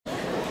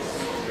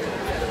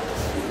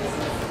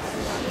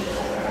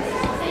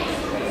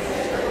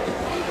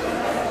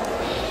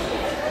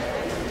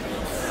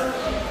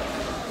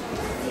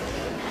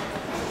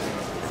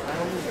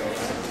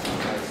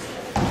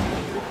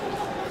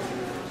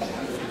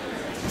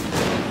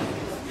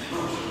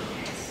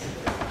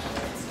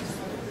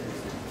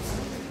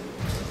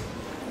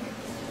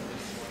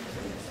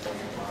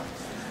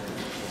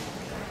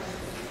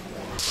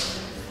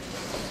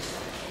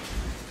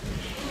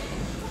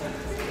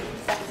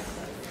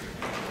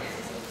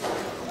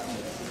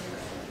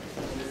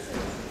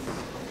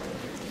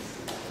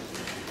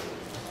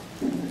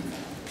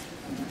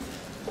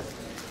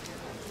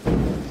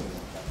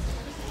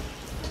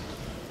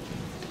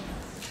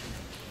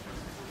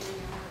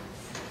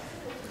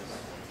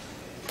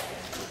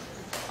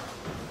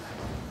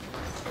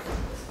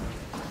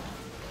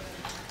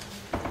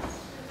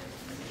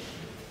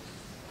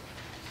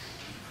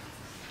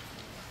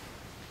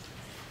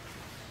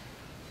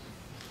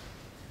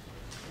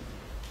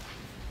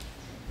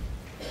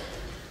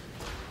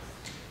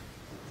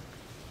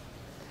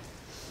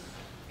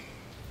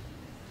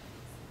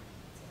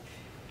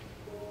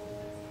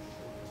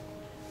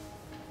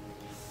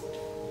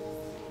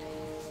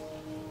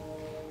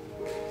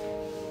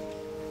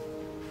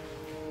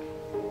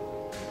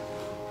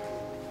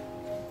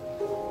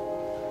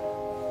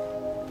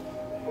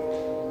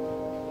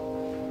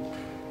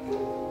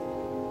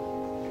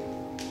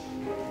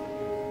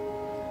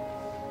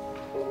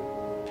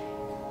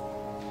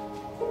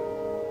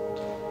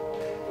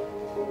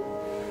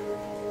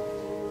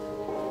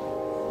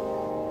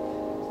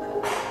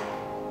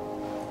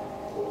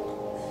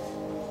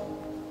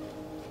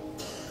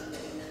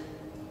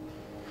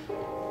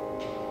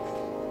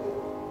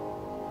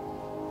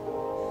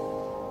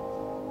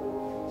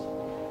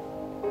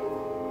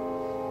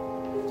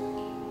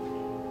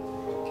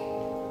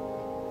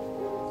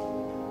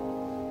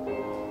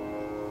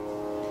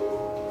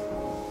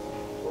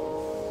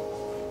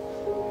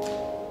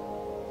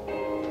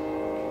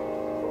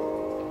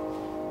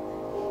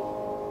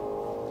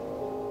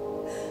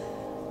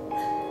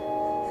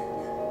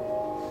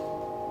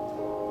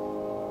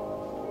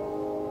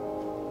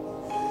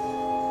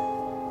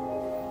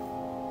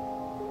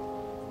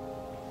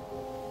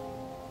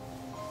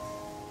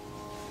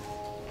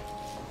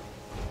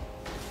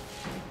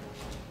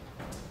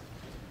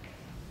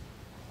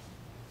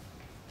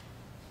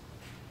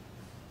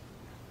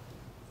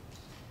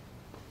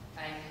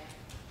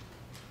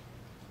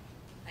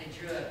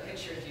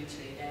picture of you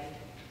today, Daddy.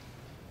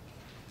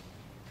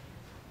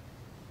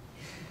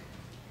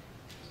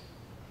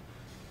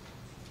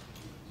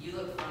 You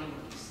look funny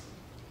when you sleep.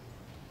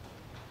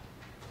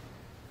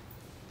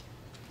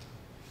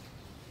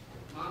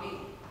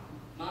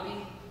 Mommy,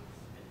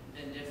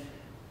 been different.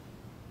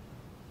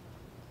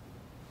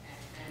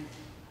 And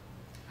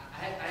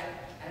I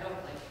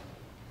don't like it.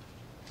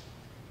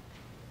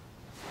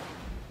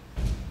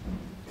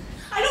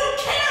 I don't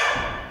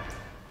care!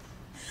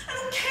 I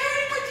don't care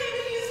anymore,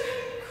 David. You're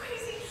driving me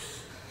crazy.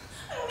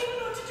 I don't even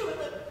know what to do with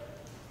them.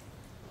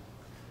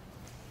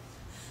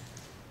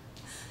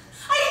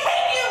 I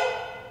hate you!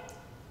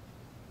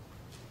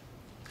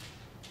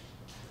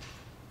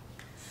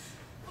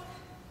 What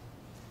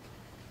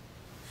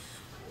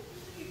did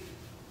you do?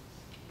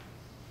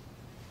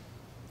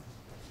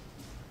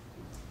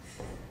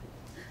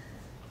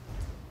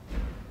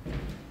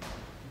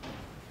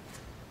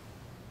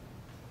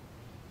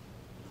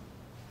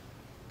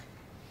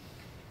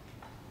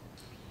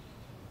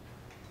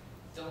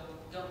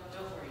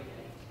 Don't worry,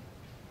 Daddy.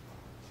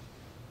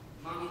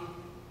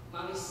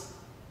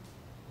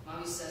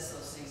 Mommy says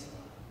those things a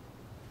lot.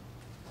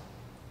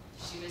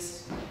 She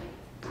misses me.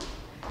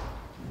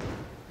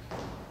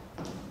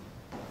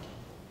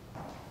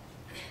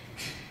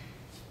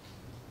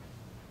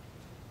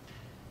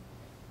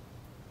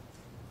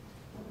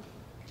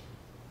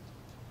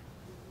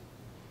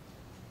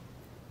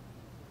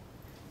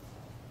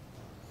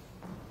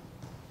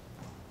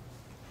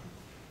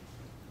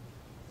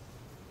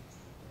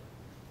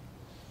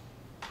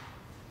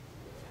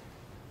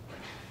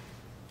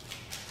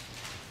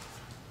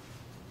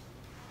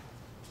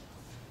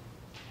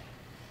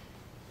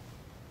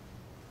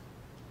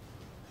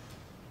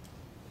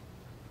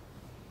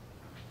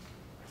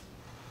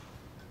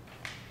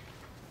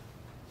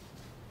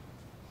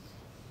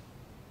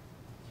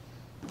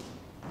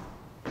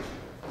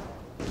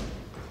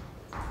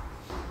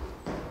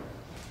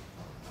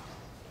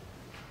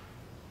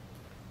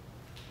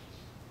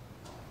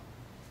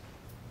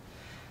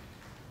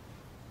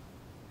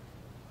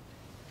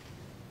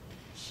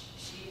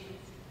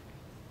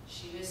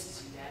 She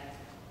misses you, Dad.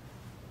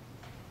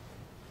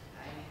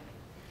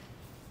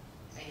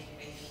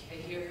 I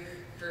hear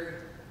her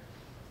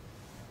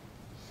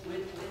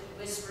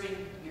whispering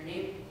your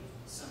name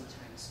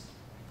sometimes.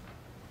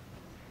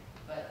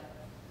 But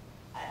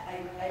I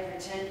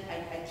pretend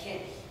I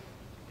can't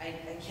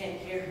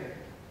hear her.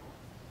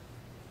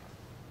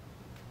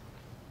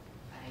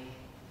 I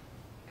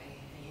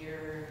hear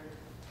her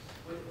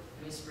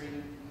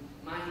whispering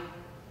my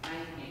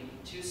name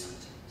too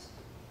sometimes.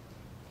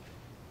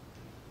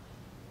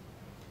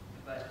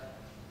 But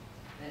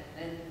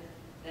then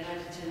I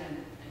pretend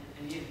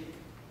I'm you,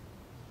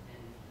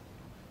 and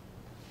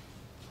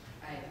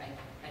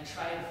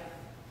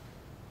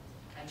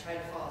I try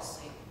to fall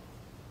asleep.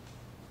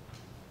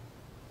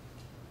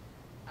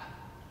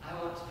 I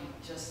want to be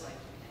just like you,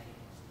 Daddy.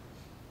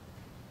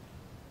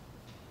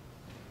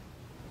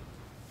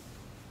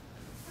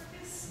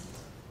 Marcus.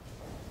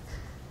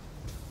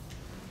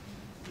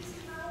 Please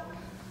come out.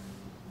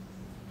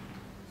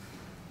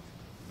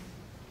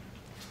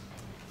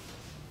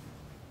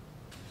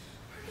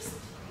 Marcus,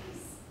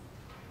 please.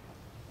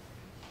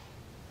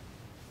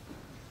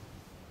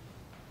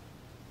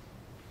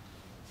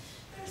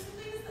 There's some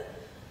things that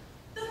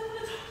I want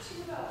to talk to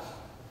you about.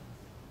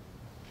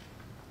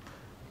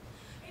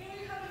 I know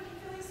you're having me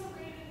feeling so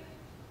great, and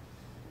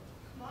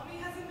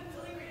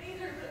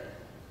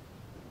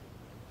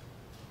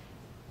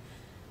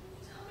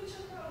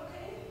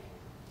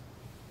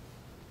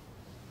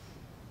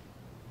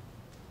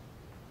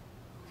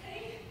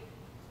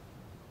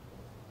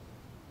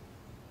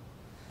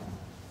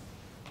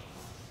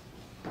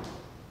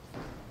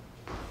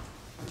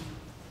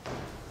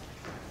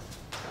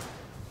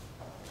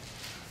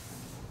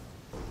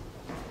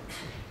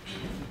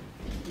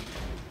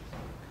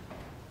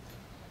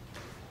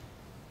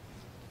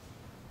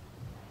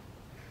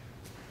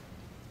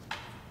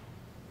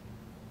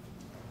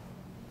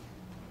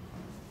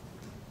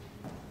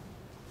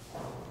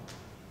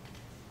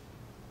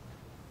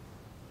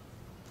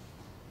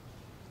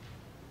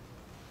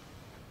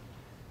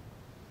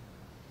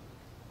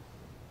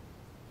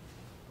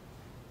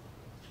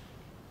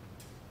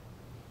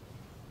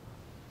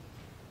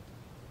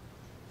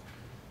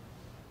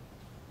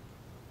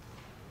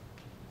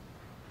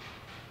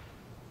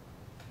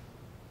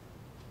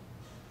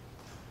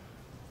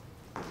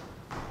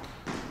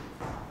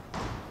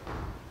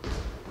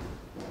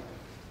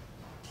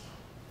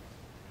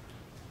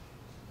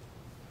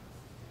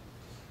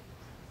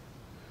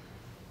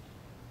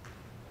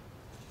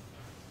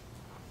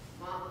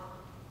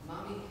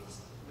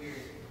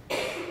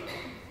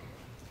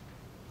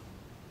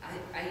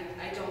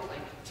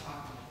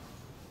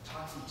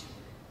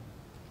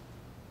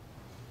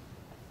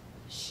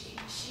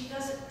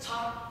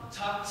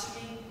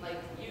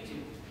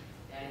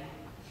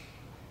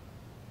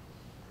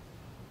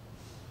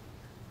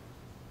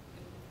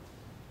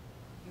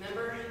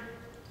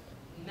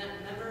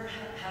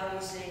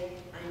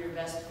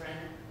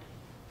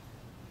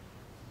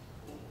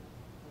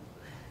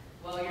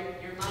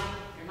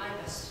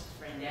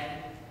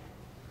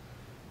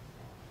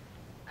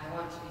I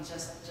want to be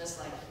just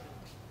like you.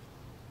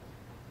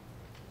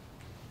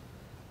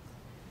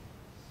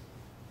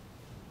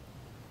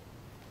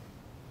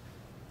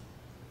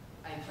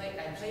 I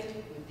played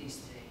with these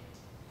today.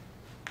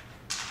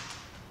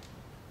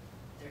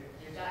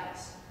 They're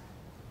dice.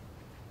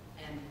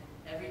 And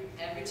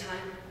every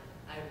time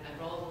I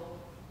roll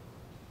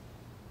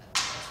a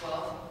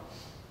 12,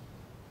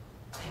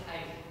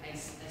 I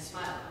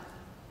smile.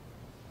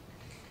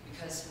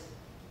 Because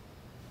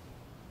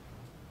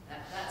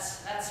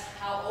that's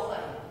how old I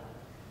am.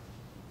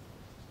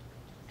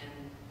 And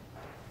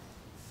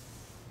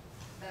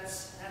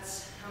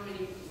that's how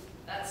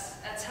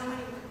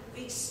many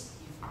weeks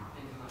you've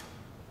been gone.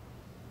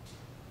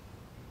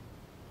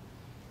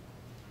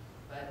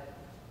 But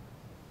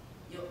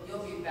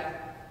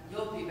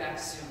you'll be back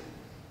soon.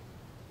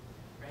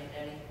 Right,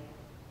 Eddie?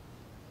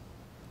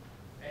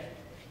 Right?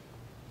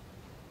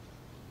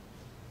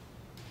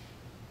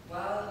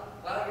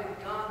 While you're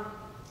gone,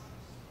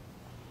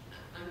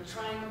 I'm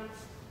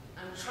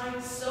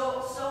trying so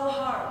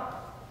hard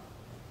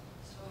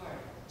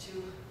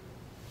to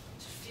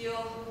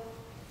feel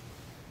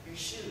your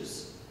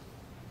shoes.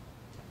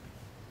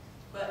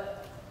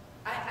 But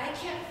I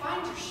can't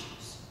find your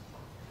shoes.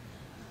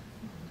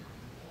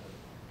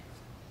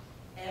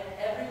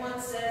 Everyone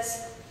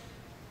says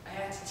I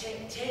have to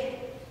take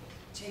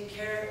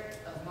care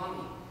of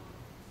Mommy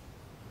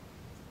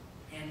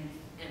and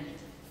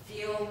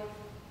feel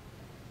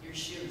your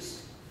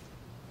shoes.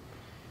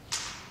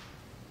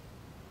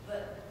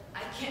 But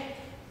I can't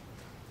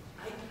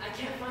find it. I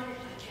can't find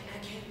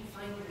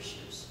your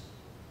shoes.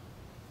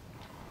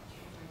 I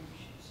can't find your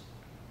shoes.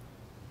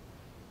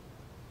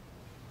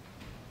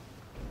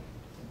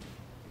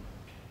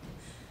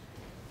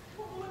 I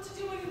don't know what to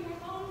do anymore,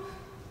 Mom.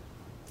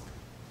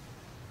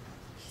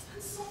 He's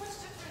been so much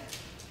different.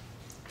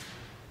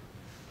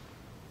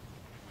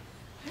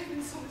 I've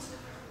been so much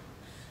different.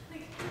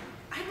 Like,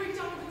 I break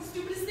down over the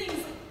stupidest things.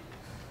 Like,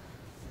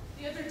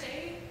 the other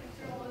day, I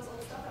threw all his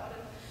old stuff out,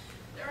 and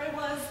there I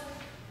was,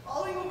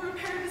 falling over a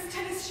pair of his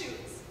tennis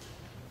shoes.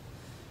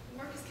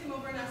 Marcus came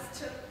over and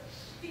asked to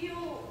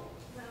feel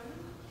them.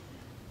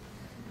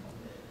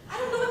 I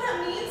don't know what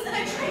that means, and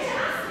I tried to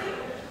ask him.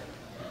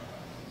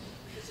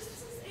 He just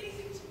doesn't say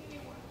anything to me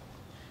anymore.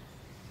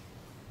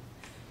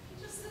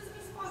 He just sits in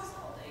his box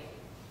all day.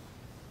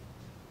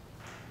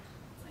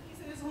 It's like he's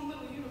in his own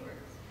little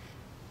universe.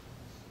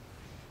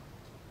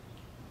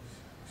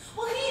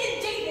 Well, he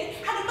and David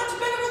had a much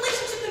better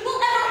relationship than we'll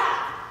ever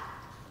have.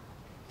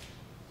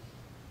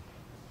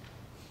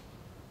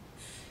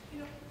 You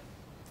know, I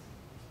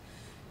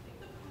think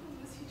the problem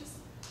is he just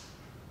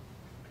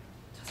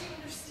doesn't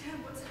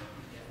understand what's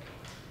happening yet.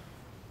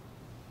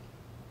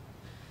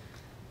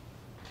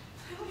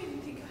 I don't even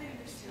think I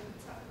understand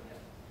what's happening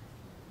yet.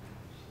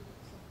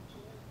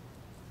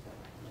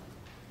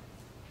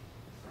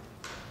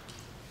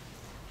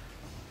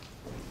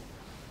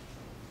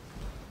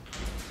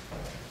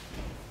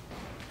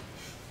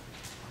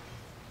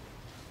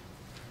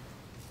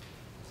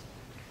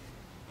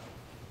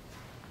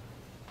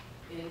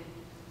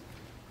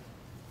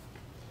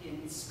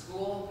 In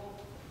school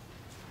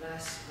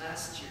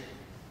last year,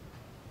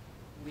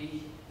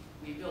 we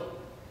built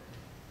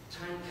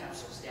time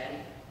capsules,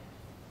 Daddy,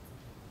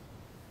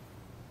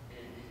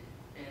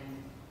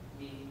 and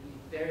we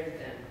buried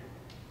them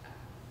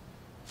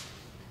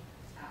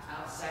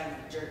outside in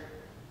the dirt.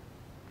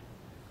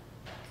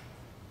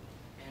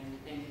 And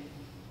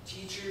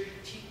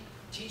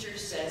teacher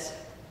says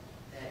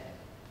that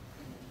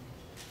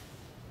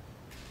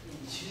in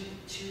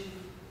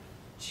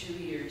two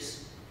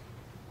years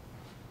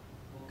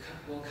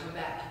we'll come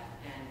back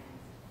and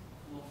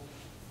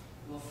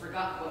we'll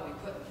forgot what we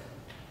put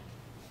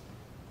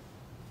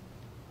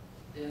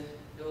in them.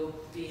 They'll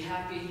be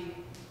happy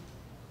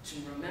to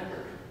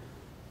remember,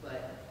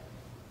 but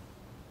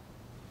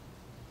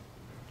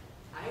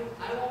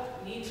I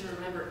won't need to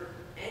remember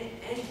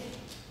anything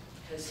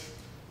because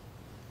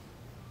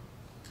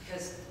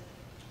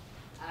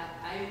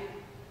I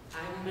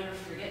will never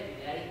forget you,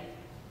 Daddy.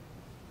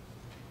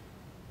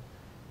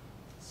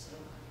 So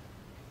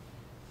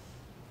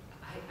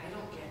I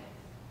don't get it.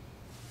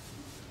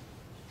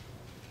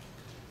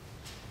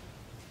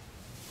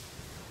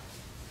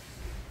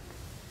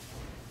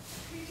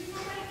 Are you doing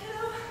all right,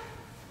 kiddo?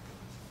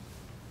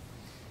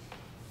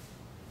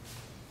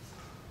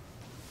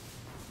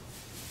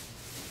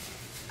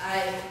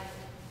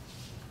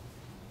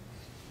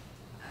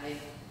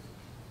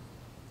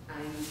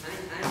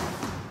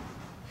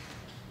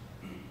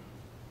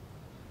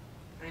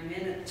 I'm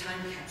in a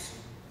time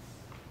capsule.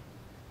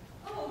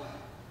 Oh,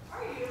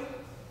 are you?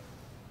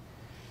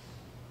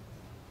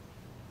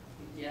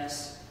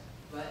 Yes,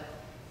 but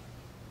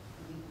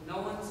no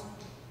one's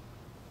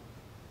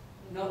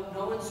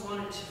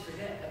wanted to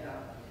forget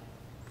about me.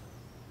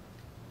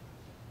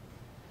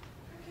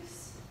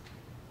 Marcus,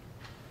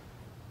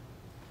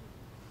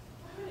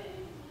 why would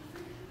anyone want to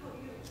forget about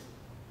you?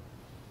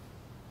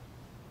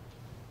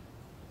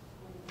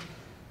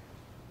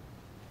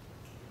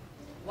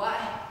 Why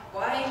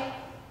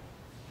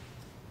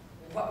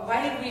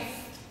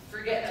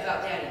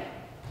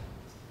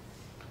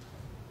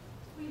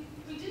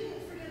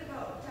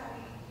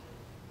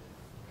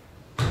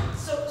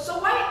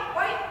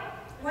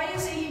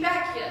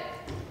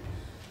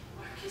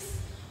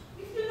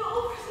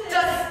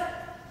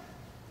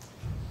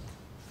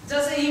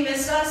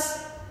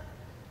us.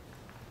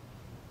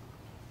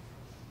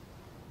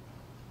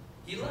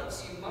 He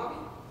loves you, Mommy.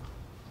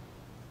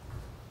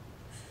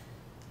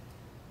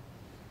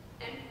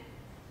 And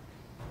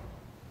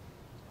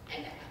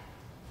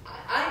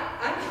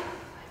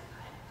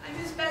I'm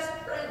his best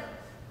friend.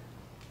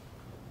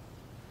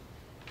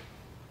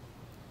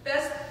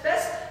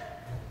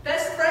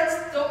 Best friends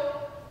don't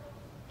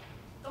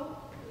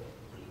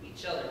leave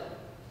each other.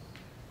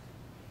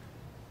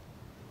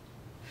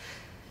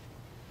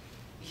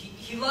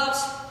 He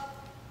loves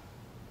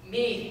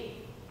me,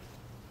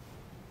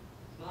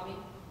 Mommy.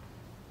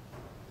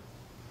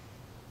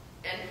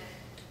 And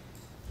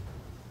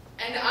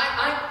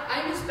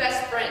I'm his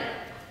best friend.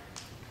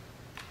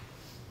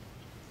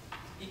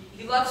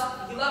 He loves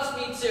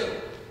me too.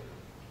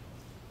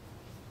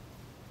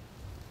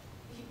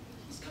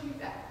 He's coming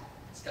back.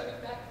 He's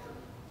coming back for me.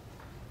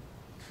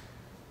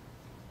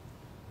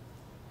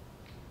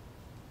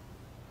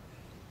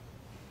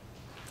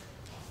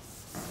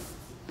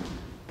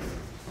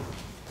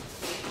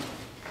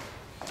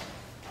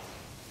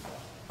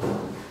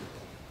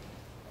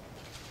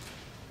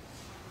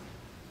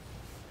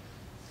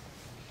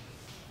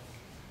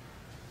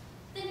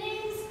 The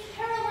name's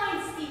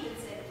Caroline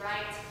Stevenson,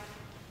 right?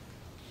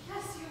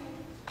 Yes,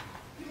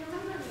 you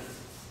remember me.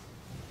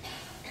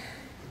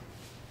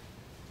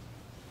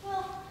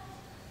 Well,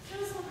 I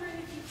was wondering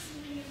if you'd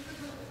seen me in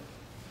prison.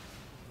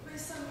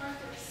 Where's son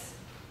Marcus?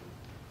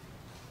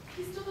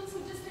 He still looks so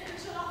distant and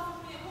shut off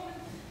from me at home. I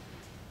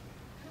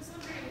was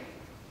wondering,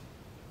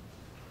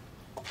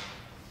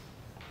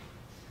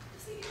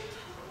 does he even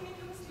talk when he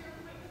comes to your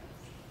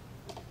appointments?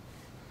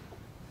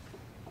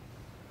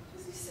 What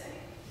does he say?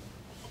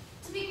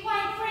 To be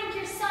quite frank,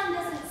 your son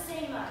doesn't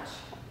say much.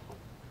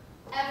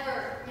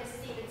 Ever, Miss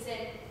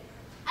Stevenson.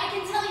 I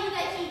can tell you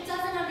that he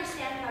doesn't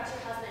understand about your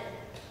husband.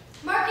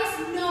 Marcus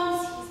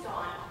knows he's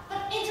gone,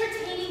 but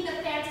entertaining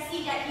the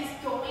fantasy that he's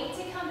going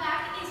to come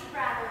back is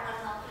rather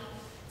unhealthy.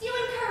 Do you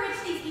encourage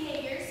these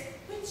behaviors?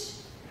 Which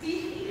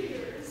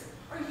behaviors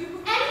are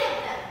you? Any of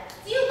them.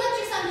 Do you let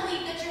your son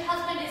believe that your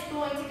husband is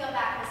going to come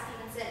back, Miss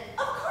Stevenson?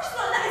 Of course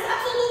not. That is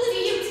absolutely.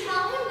 Do you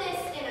tell him this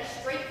in a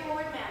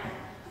straightforward manner?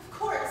 Of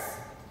course.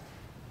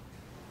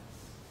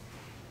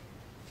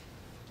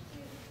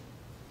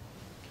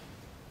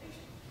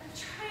 I've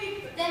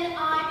tried, but Then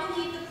I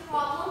believe the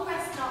problem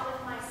rests not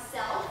with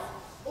myself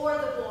or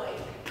the boy.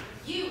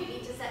 You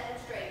need to set him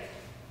straight.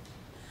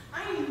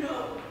 I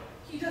know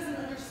he doesn't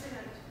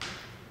understand.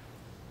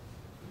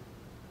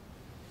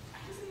 I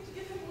just need to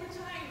give him more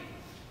time.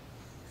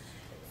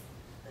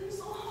 It's been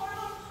so hard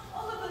on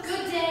all of us.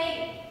 Good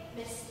day,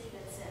 Miss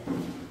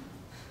Stevenson.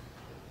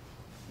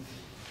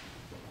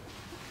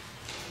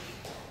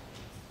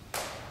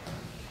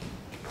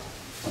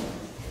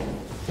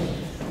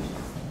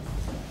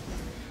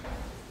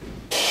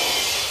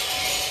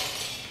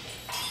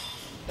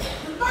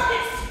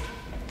 Marcus!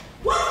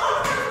 What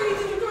on earth were you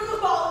doing throwing a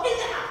ball in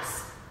the house?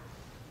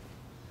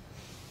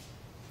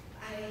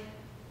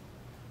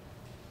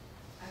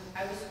 I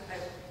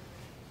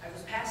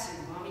was passing,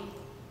 Mommy.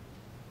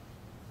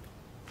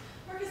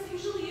 Marcus,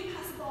 usually you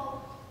pass the ball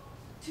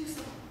to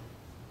someone.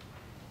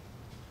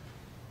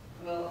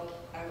 Well,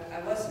 I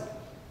wasn't.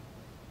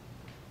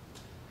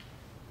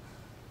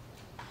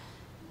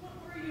 What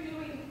were you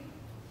doing?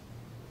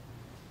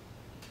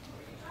 What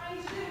were you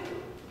trying to do?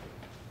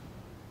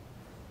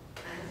 I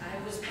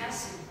was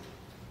passing,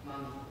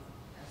 Mommy. I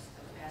was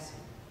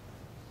passing.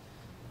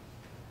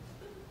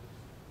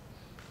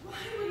 Why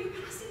were you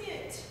passing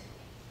it?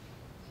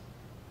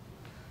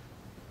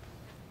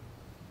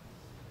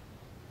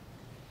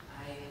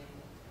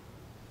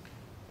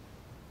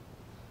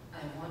 I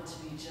want to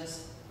be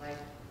just like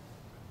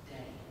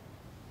Daddy.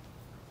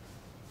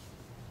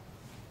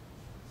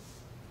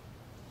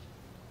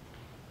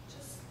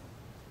 Just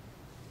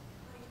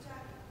like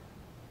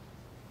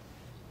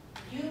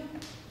Daddy.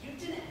 You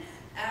didn't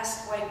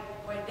ask why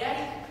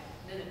Daddy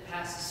didn't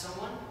pass to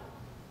someone.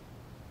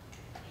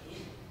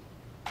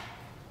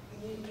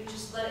 You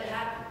just let it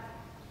happen.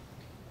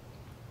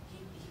 He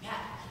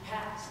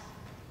passed.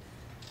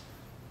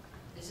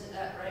 Isn't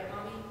that right,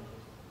 Mommy?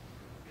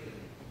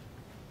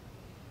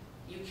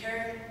 You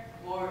cared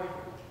more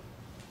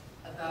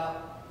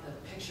about the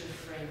picture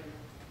frame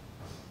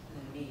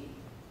than me.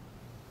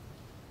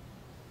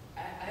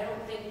 I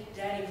don't think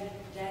Daddy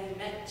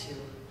meant to.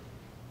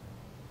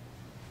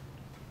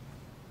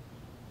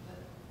 But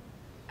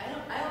I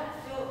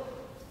don't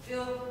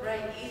feel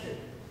right either.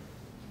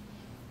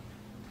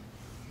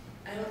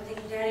 I don't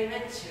think Daddy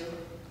meant to,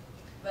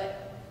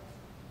 but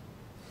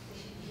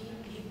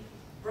he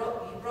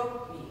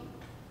broke me.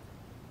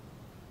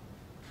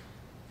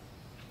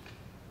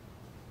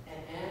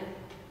 And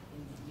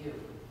you.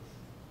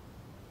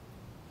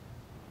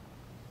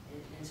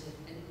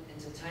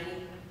 Into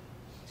tiny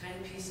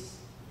pieces.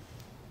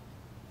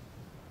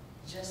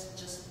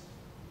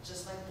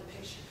 Just like the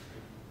picture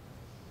frame.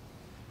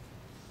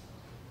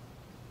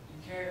 You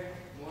care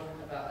more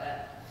about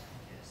that, I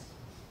guess.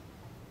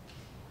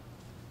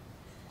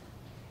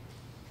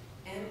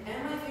 And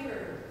my finger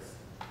hurts.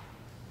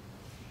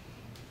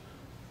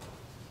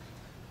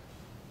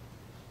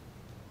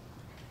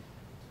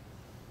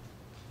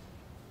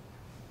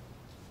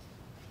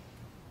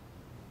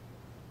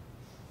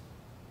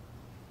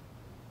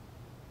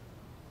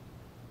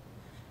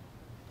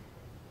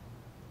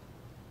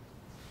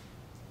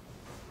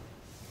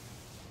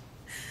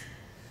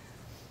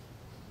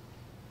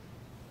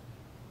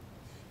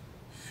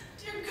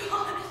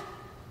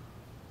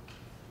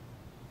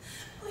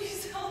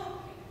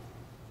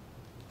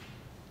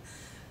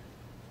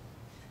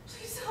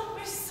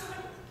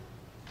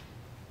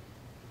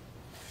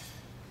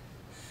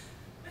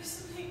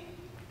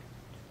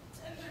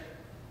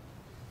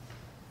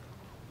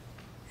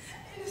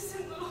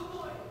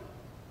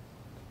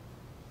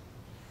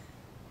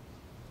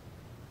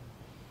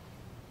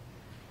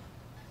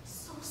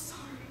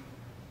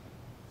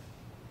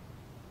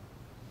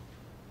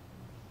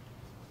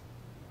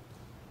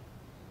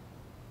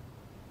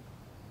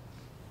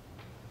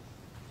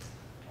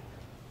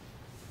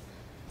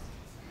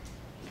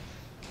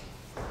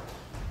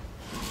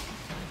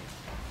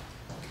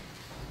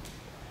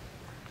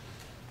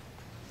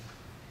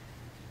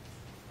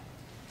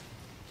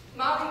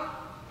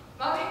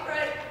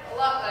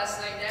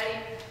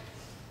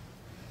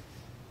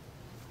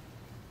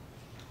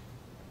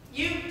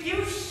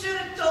 You should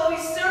have told me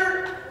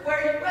sooner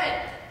where you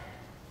went.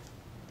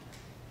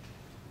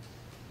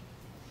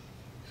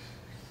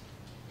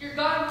 You're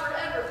gone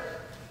forever.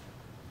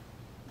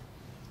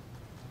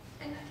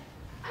 And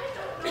I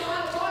don't know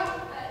how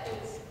long that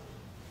is.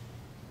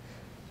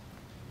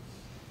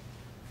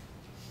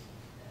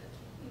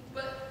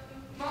 But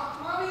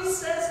Mommy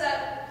says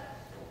that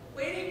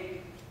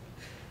waiting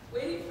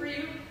for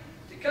you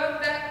to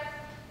come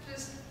back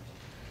just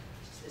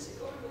isn't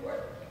going to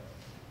work.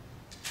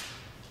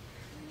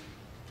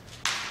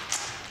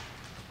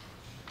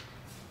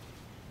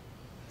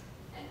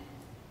 And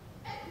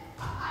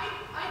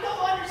I don't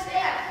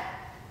understand.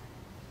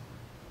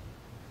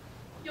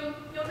 You'll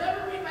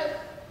never read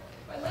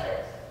my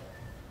letters.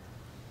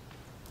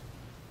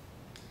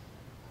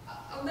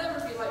 I'll never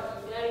be like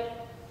you, Daddy.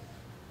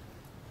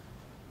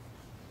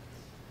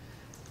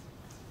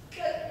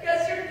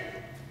 Because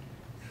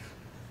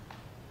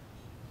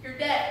you're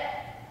dead.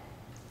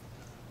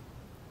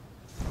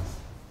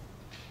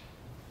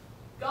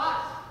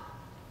 God.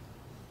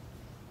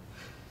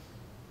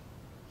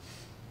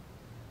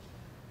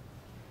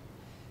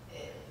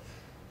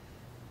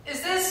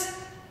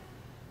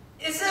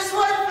 Is this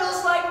what it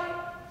feels like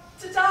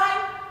to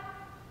die?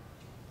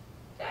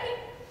 Daddy?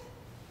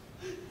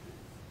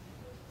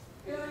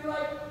 Feeling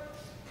like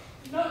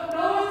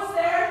no one's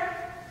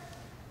there?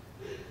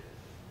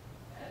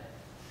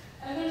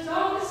 And there's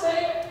no one to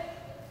say,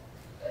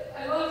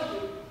 I love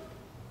you.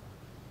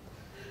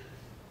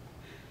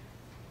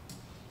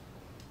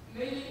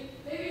 Maybe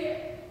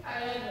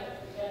I am like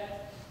you, Dad.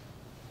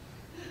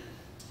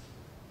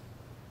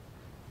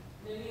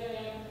 Maybe I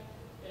am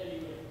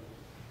anyway.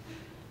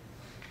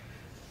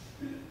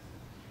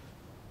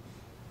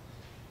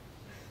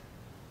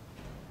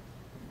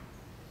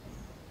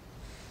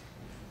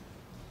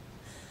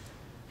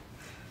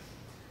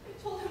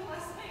 I told him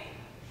last night.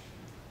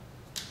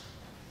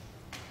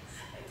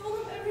 I told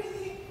him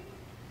everything.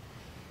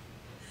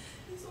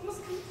 He's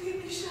almost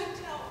completely shut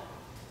down.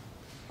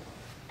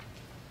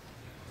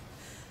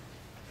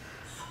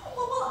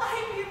 What will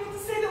I be able to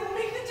say that will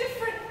make the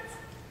difference?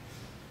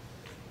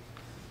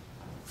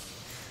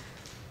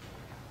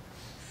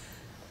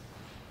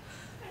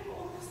 I'm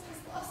almost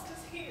as lost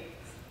as he is.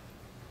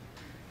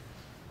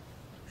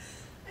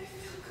 I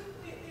feel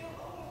completely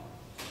alone.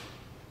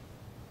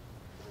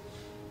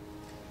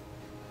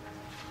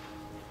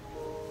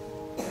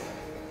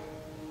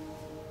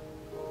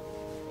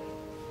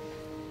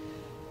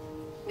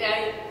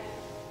 Daddy,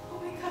 Oh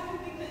my God, I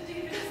think that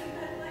David is in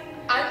bed lying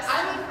there.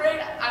 I'm afraid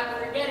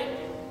I'm forgetting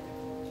you.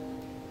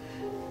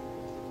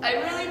 I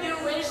really do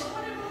wish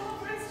What if all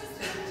of us just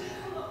said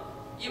hello?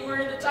 you were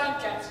in the time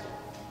capsule.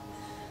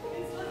 I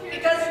can still hear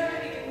Because him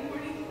ready in the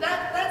morning.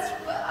 that's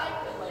what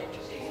I feel like.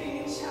 Shaking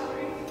and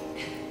showering.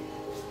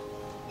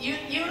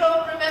 You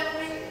don't remember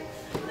me,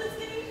 But it's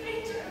getting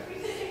fainter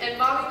every day. and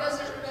Mommy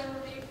doesn't remember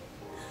me.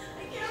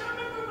 I can't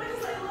remember what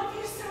his I love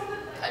you sounded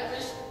like. I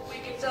wish we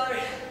could tell her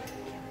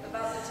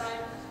about the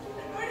time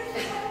I'm already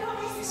forgotten how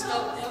he you smells.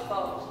 smelled nail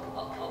polish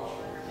all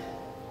over her head.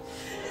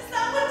 Is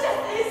that what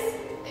death is?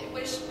 I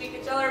wish we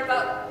could tell her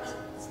about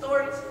the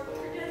stories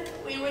Forget it.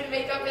 we would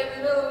make up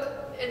in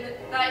the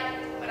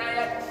night when I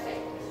had to think.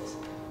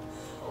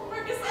 Oh,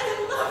 Marcus, I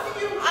love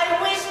you.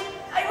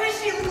 I wish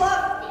she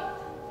loved me.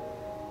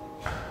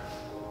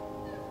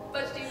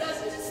 But she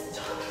doesn't. Just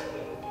talk to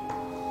me.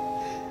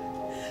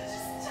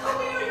 Just tell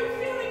me how you're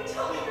feeling.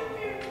 Tell me your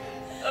fears.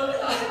 Oh, I'll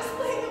God.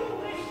 explain them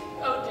away.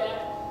 Oh, Dad.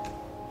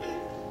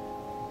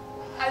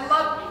 I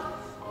love you.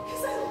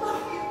 Because I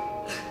love you.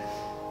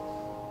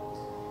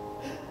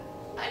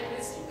 I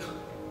miss you.